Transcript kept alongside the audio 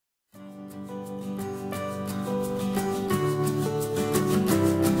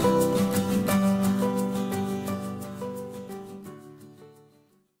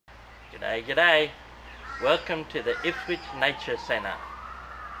G'day. Welcome to the Ipswich Nature Centre.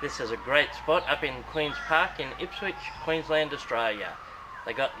 This is a great spot up in Queen's Park in Ipswich, Queensland, Australia.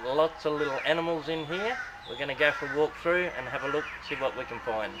 They got lots of little animals in here. We're going to go for a walk through and have a look, see what we can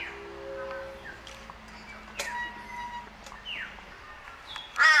find.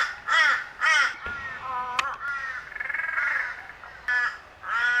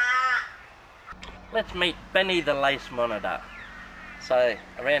 Let's meet Benny the Lace Monitor. So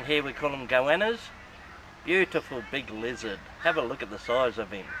around here we call them goannas. Beautiful big lizard. Have a look at the size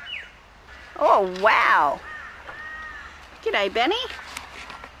of him. Oh wow! G'day Benny.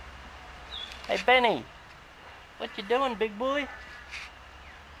 Hey Benny, what you doing, big boy?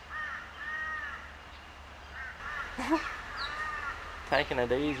 Taking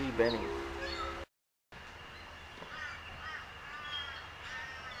it easy, Benny.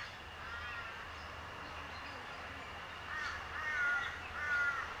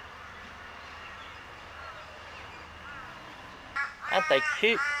 Aren't they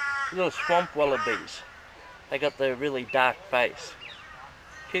cute? Little swamp wallabies. They got the really dark face.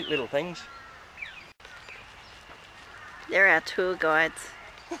 Cute little things. They're our tour guides.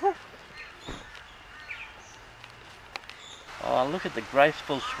 Oh, look at the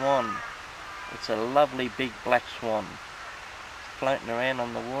graceful swan. It's a lovely big black swan. Floating around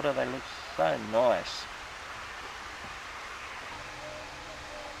on the water, they look so nice.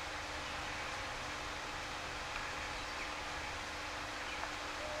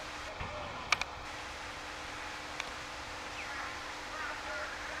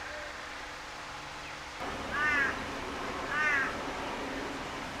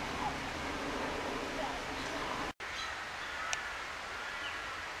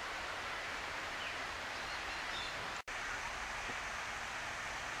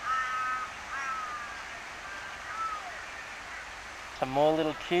 Some more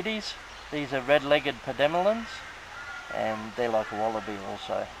little cuties. These are red-legged pedemelins, and they're like a wallaby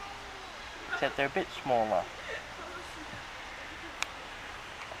also, except they're a bit smaller.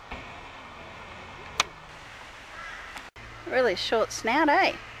 Really short snout,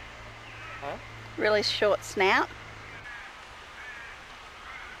 eh? Huh? Really short snout.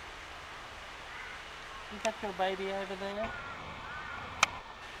 Is that your baby over there?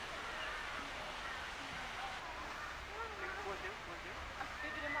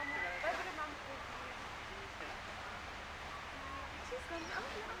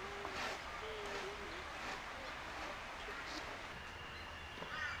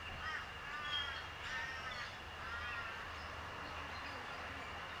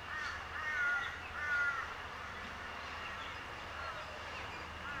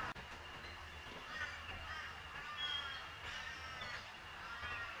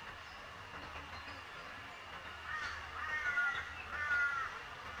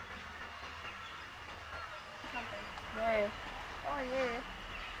 Yeah. Oh yeah.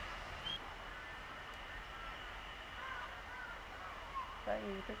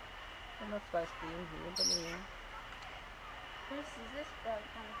 David, I'm not supposed to be in here, but anyway. Who's this bird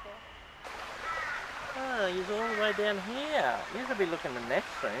coming for? Oh, he's all the way down here. You should be looking to nest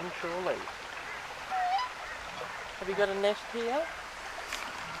soon, surely. Have you got a nest here?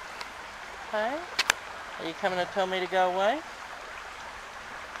 Hey? Are you coming to tell me to go away?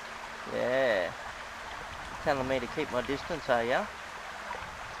 Yeah. Telling me to keep my distance, are you? Are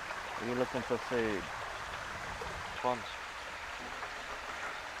you looking for food? Swans.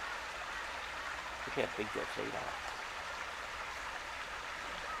 Look how big their feet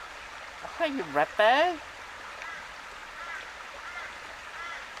are. Oh, you ratbag!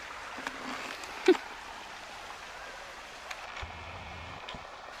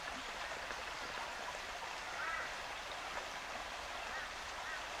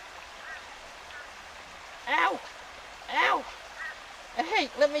 Ow! Ow! Hey,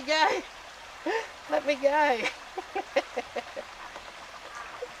 let me go! Let me go!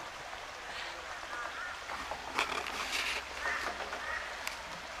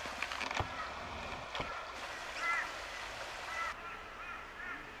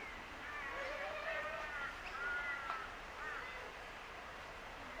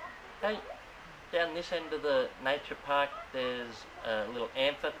 Hey, down this end of the nature park there's a little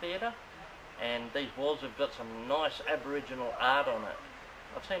amphitheatre, and these walls have got some nice Aboriginal art on it.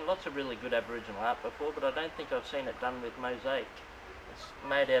 I've seen lots of really good Aboriginal art before, but I don't think I've seen it done with mosaic. It's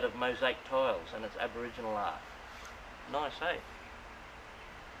made out of mosaic tiles and it's Aboriginal art. Nice, eh?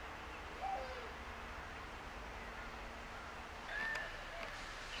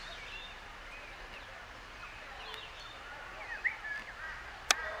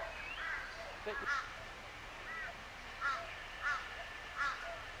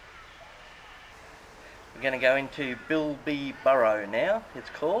 We're going to go into Bilby Burrow now,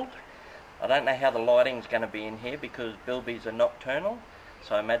 it's called. I don't know how the lighting's going to be in here because bilbies are nocturnal,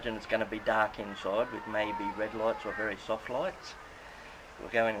 so I imagine it's going to be dark inside with maybe red lights or very soft lights. We'll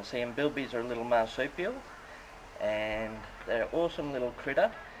go in and see them. Bilbies are a little marsupial and they're an awesome little critter.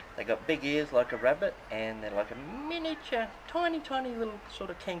 They got big ears like a rabbit and they're like a miniature, tiny little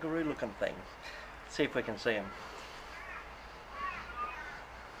sort of kangaroo looking thing. Let's see if we can see them.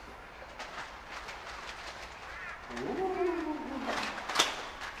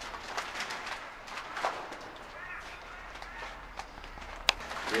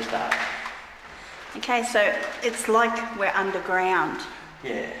 There's that. Okay, so it's like we're underground.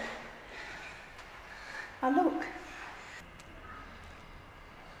 Yeah. Oh, look.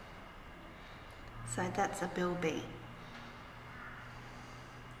 So that's a bilby.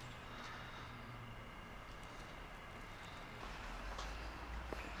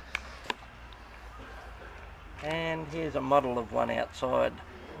 And here's a model of one outside.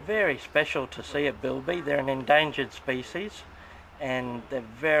 Very special to see a bilby. They're an endangered species and they're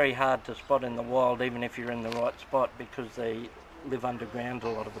very hard to spot in the wild even if you're in the right spot because they live underground a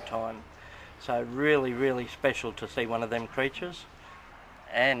lot of the time. So really special to see one of them creatures.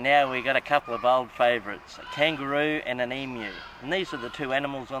 And now we got a couple of old favourites, a kangaroo and an emu. And these are the two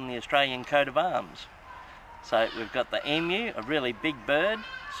animals on the Australian coat of arms. So we've got the emu, a really big bird,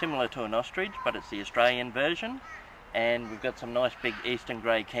 similar to an ostrich, but it's the Australian version. And we've got some nice big eastern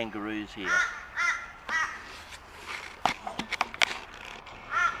grey kangaroos here.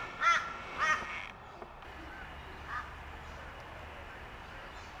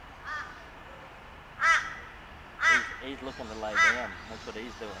 He's looking to lay down, that's what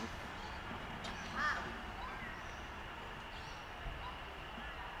he's doing.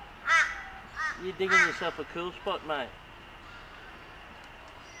 You're digging yourself a cool spot, mate.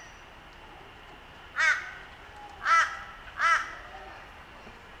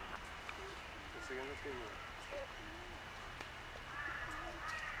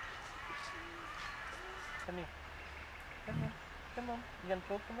 Come here. Come here. Come on. You gonna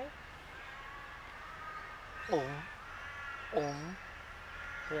talk to me?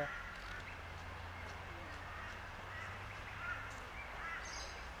 Yeah.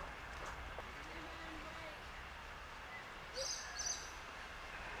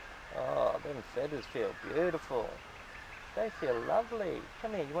 Oh, them feathers feel beautiful. They feel lovely.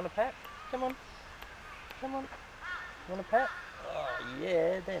 Come here, you want a pat? Come on. Come on. You want a pat? Oh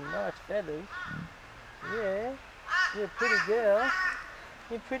yeah, they're nice feathers. Yeah. You're a pretty girl.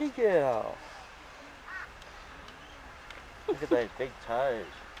 You're a pretty girl. Look at those big toes.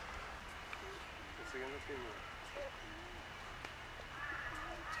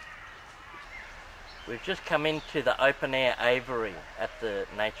 We've just come into the open air aviary at the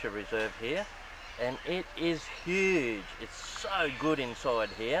nature reserve here and it is huge. It's so good inside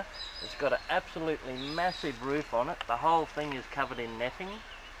here. It's got an absolutely massive roof on it. The whole thing is covered in netting.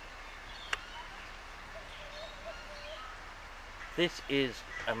 This is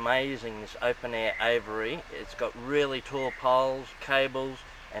amazing, this open air aviary. It's got really tall poles, cables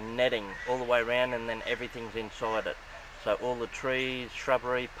and netting all the way around and then everything's inside it. So all the trees,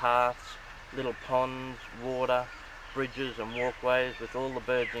 shrubbery, paths, little ponds, water, bridges and walkways with all the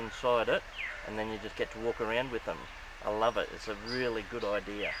birds inside it and then you just get to walk around with them. I love it, it's a really good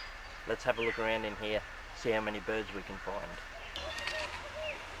idea. Let's have a look around in here, see how many birds we can find.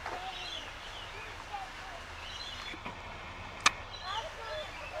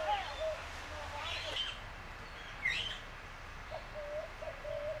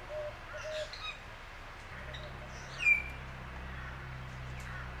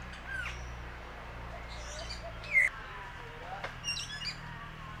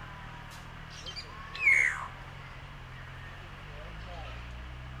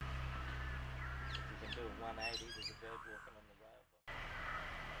 Do a 180 with a bird walking on the rail.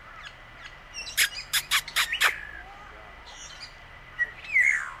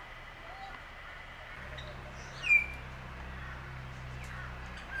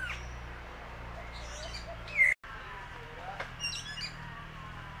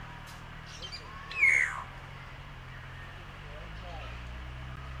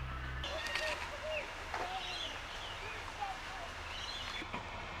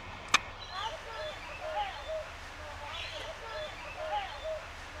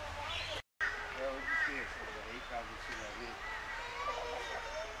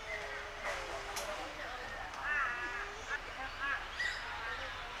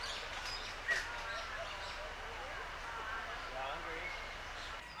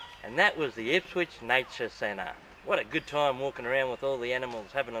 And that was the Ipswich Nature Centre. What a good time walking around with all the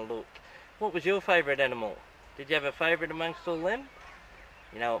animals, having a look. what was your favourite animal? Did you have a favourite amongst all them?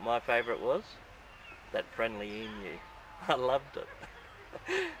 You know what my favourite was? That friendly emu. I loved it.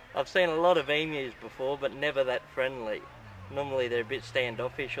 I've seen a lot of emus before, but never that friendly. Normally they're a bit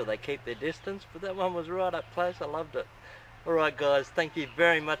standoffish or they keep their distance, but that one was right up close. I loved it. Alright guys, thank you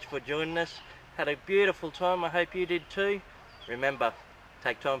very much for joining us. Had a beautiful time. I hope you did too. Remember,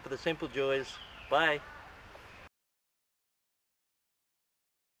 take time for the simple joys. Bye.